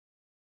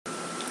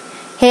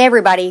Hey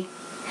everybody,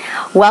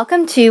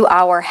 welcome to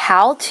our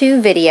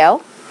how-to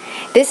video.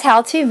 This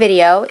how-to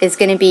video is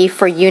going to be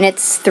for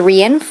units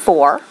 3 and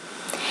 4,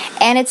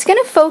 and it's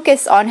going to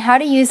focus on how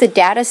to use a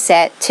data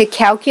set to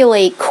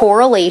calculate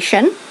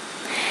correlation,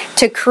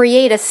 to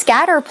create a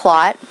scatter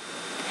plot,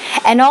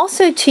 and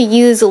also to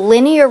use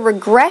linear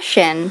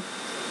regression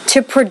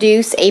to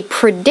produce a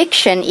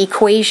prediction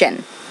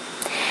equation.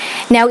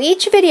 Now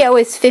each video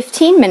is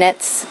 15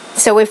 minutes,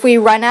 so if we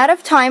run out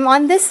of time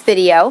on this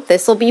video,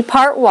 this will be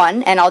part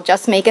 1 and I'll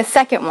just make a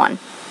second one.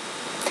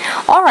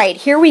 Alright,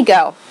 here we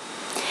go.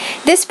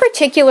 This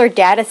particular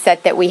data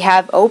set that we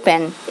have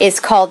open is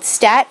called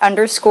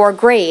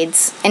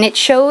stat_grades, and it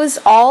shows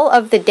all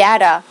of the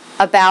data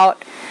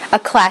about a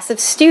class of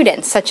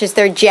students, such as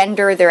their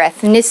gender, their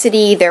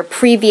ethnicity, their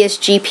previous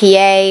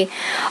GPA,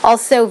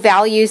 also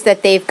values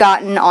that they've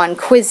gotten on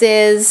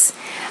quizzes,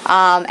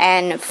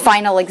 and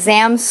final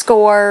exam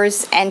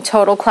scores, and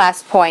total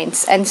class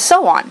points, and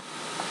so on.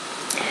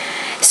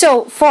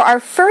 So for our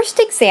first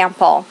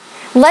example,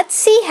 let's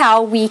see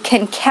how we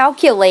can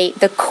calculate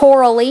the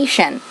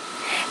correlation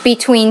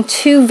between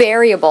two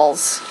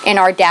variables in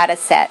our data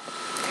set.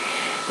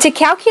 To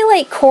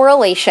calculate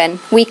correlation,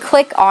 we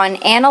click on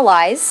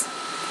Analyze,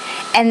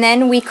 and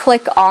then we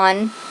click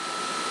on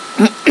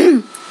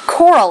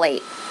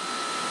Correlate.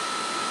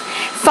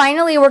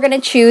 Finally, we're going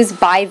to choose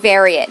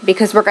bivariate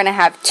because we're going to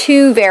have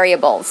two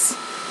variables.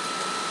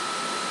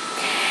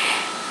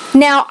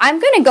 Now, I'm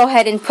going to go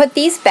ahead and put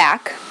these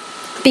back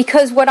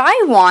because what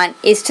I want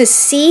is to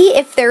see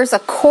if there's a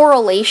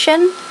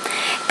correlation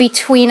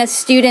between a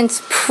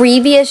student's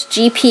previous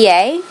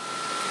GPA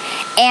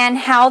and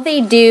how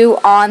they do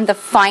on the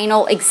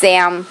final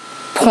exam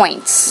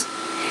points.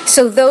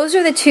 So those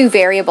are the two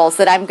variables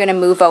that I'm going to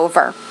move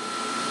over.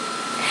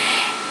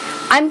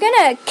 I'm going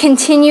to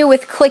continue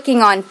with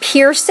clicking on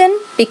Pearson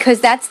because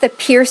that's the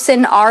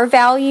Pearson R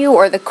value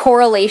or the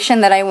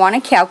correlation that I want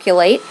to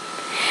calculate.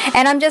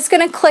 And I'm just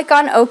going to click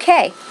on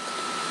OK.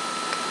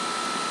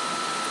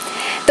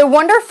 The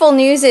wonderful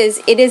news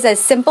is it is as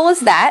simple as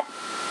that.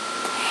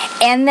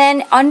 And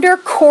then under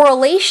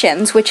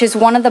correlations, which is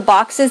one of the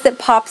boxes that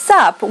pops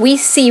up, we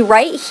see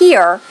right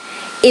here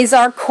is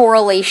our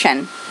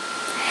correlation.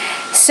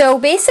 So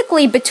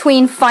basically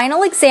between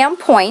final exam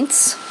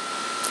points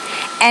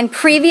and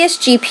previous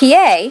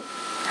GPA,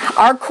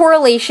 our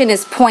correlation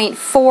is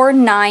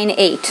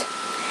 0.498.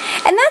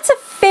 And that's a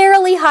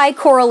fairly high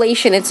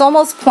correlation. It's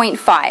almost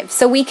 0.5.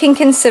 So we can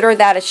consider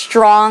that a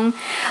strong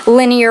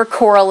linear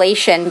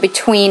correlation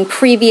between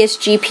previous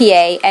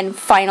GPA and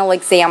final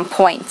exam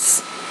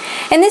points.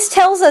 And this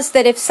tells us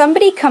that if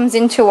somebody comes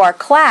into our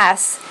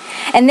class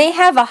and they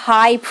have a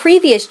high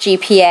previous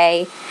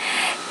GPA,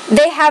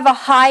 they have a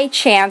high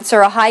chance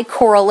or a high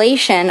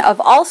correlation of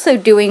also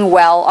doing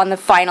well on the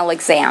final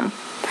exam.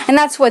 And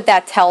that's what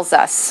that tells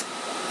us.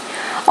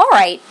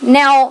 Alright,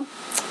 now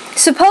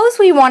suppose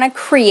we want to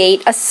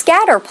create a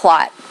scatter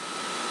plot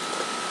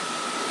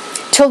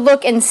to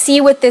look and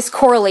see what this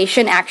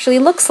correlation actually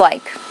looks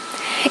like.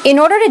 In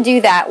order to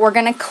do that, we're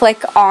going to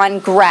click on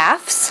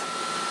Graphs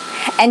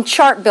and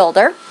Chart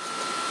Builder.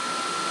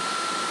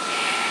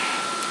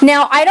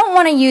 Now, I don't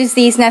want to use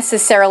these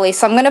necessarily,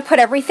 so I'm going to put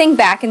everything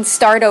back and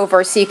start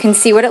over so you can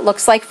see what it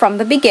looks like from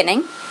the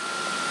beginning.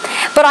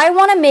 But I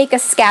want to make a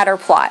scatter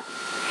plot.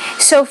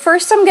 So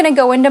first I'm going to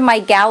go into my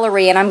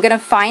gallery and I'm going to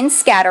find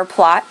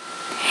ScatterPlot,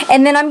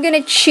 and then I'm going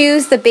to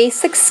choose the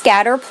basic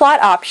scatter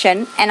plot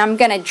option and I'm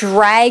going to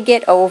drag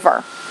it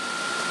over.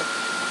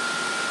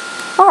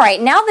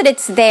 Alright, now that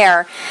it's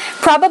there,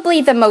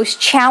 probably the most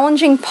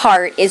challenging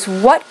part is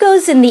what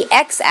goes in the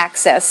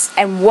x-axis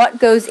and what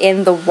goes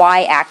in the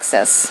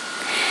y-axis.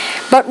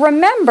 But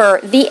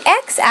remember, the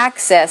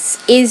x-axis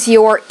is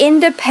your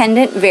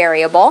independent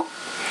variable.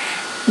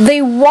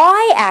 The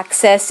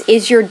y-axis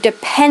is your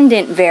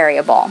dependent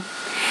variable.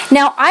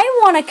 Now I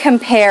want to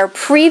compare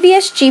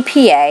previous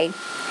GPA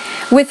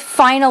with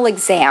final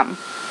exam.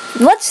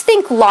 Let's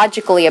think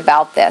logically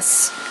about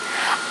this.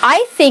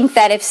 I think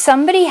that if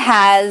somebody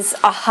has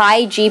a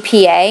high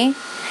GPA,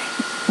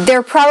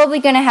 they're probably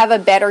going to have a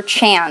better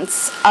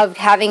chance of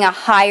having a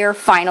higher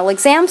final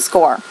exam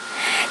score.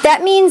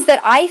 That means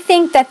that I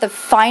think that the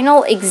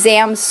final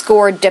exam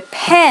score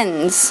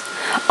depends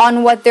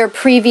on what their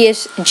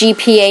previous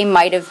GPA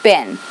might have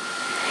been.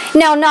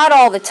 Now, not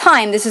all the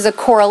time, this is a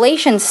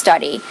correlation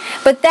study,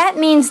 but that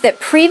means that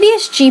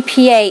previous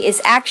GPA is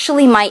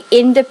actually my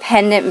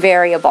independent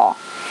variable.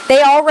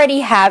 They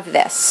already have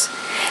this.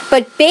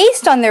 But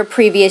based on their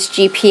previous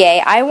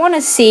GPA, I want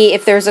to see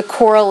if there's a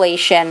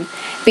correlation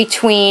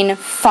between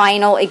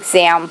final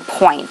exam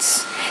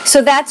points.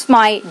 So that's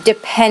my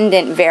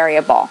dependent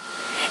variable.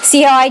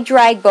 See how I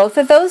drag both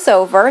of those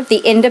over, the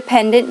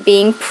independent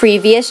being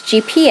previous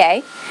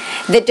GPA,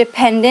 the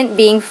dependent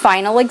being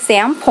final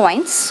exam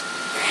points.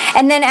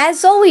 And then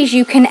as always,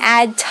 you can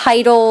add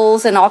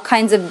titles and all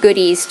kinds of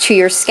goodies to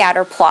your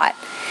scatter plot.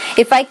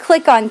 If I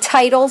click on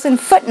titles and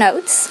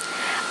footnotes,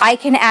 I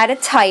can add a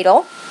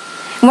title.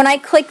 When I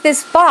click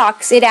this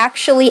box, it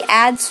actually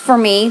adds for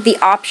me the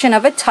option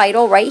of a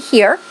title right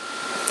here.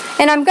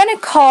 And I'm going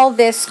to call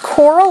this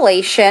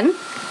correlation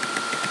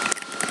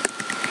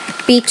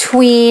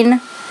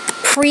between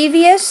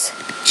previous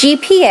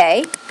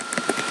GPA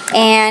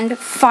and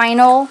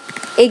final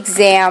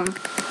exam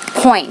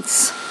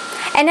points.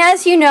 And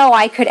as you know,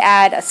 I could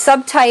add a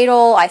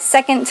subtitle, a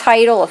second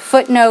title, a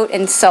footnote,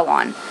 and so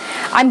on.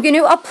 I'm going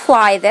to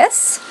apply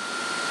this,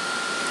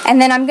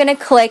 and then I'm going to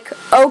click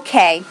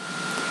OK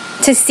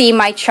to see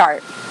my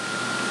chart.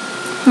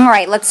 All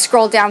right, let's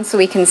scroll down so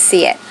we can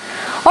see it.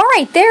 All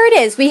right, there it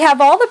is. We have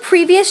all the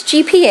previous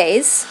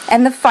GPAs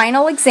and the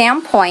final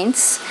exam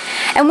points,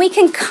 and we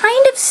can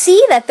kind of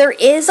see that there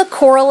is a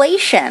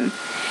correlation.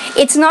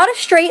 It's not a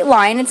straight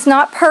line, it's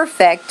not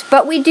perfect,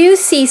 but we do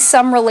see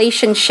some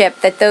relationship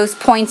that those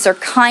points are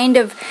kind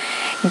of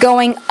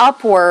going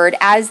upward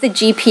as the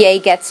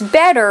GPA gets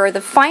better. The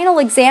final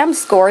exam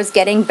score is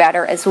getting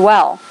better as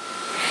well.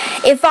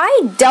 If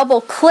I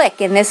double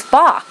click in this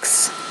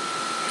box,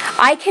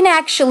 I can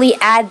actually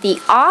add the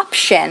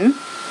option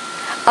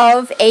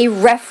of a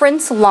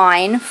reference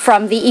line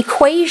from the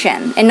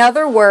equation. In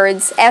other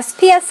words,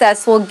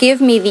 SPSS will give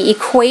me the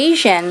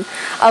equation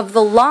of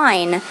the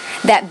line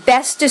that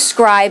best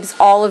describes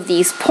all of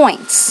these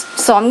points.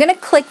 So I'm going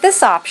to click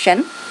this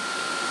option,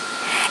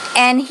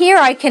 and here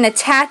I can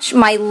attach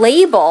my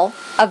label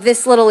of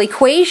this little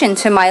equation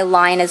to my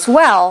line as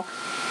well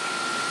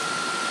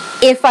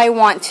if I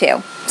want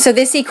to. So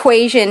this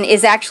equation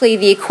is actually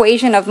the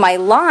equation of my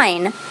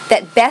line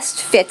that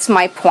best fits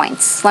my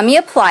points. Let me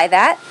apply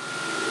that.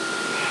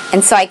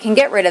 And so I can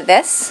get rid of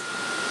this.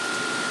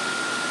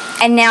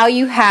 And now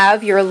you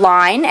have your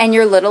line and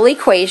your little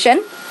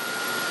equation,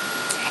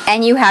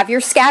 and you have your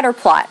scatter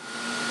plot.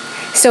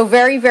 So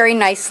very, very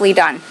nicely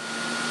done.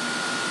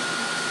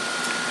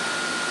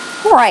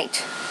 All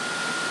right.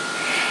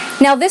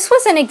 Now this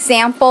was an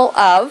example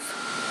of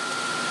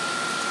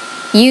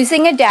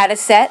using a data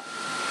set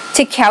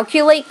to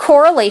calculate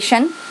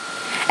correlation,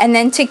 and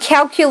then to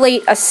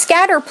calculate a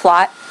scatter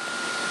plot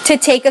to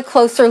take a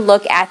closer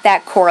look at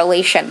that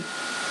correlation.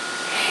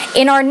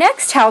 In our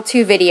next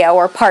how-to video,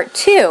 or part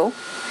 2,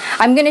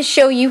 I'm going to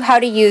show you how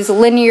to use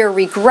linear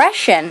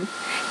regression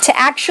to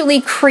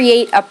actually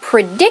create a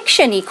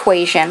prediction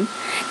equation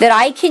that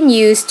I can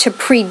use to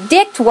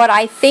predict what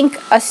I think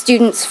a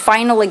student's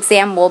final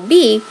exam will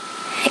be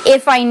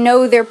if I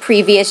know their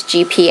previous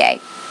GPA.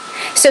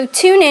 So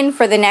tune in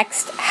for the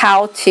next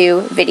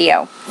how-to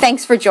video.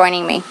 Thanks for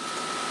joining me.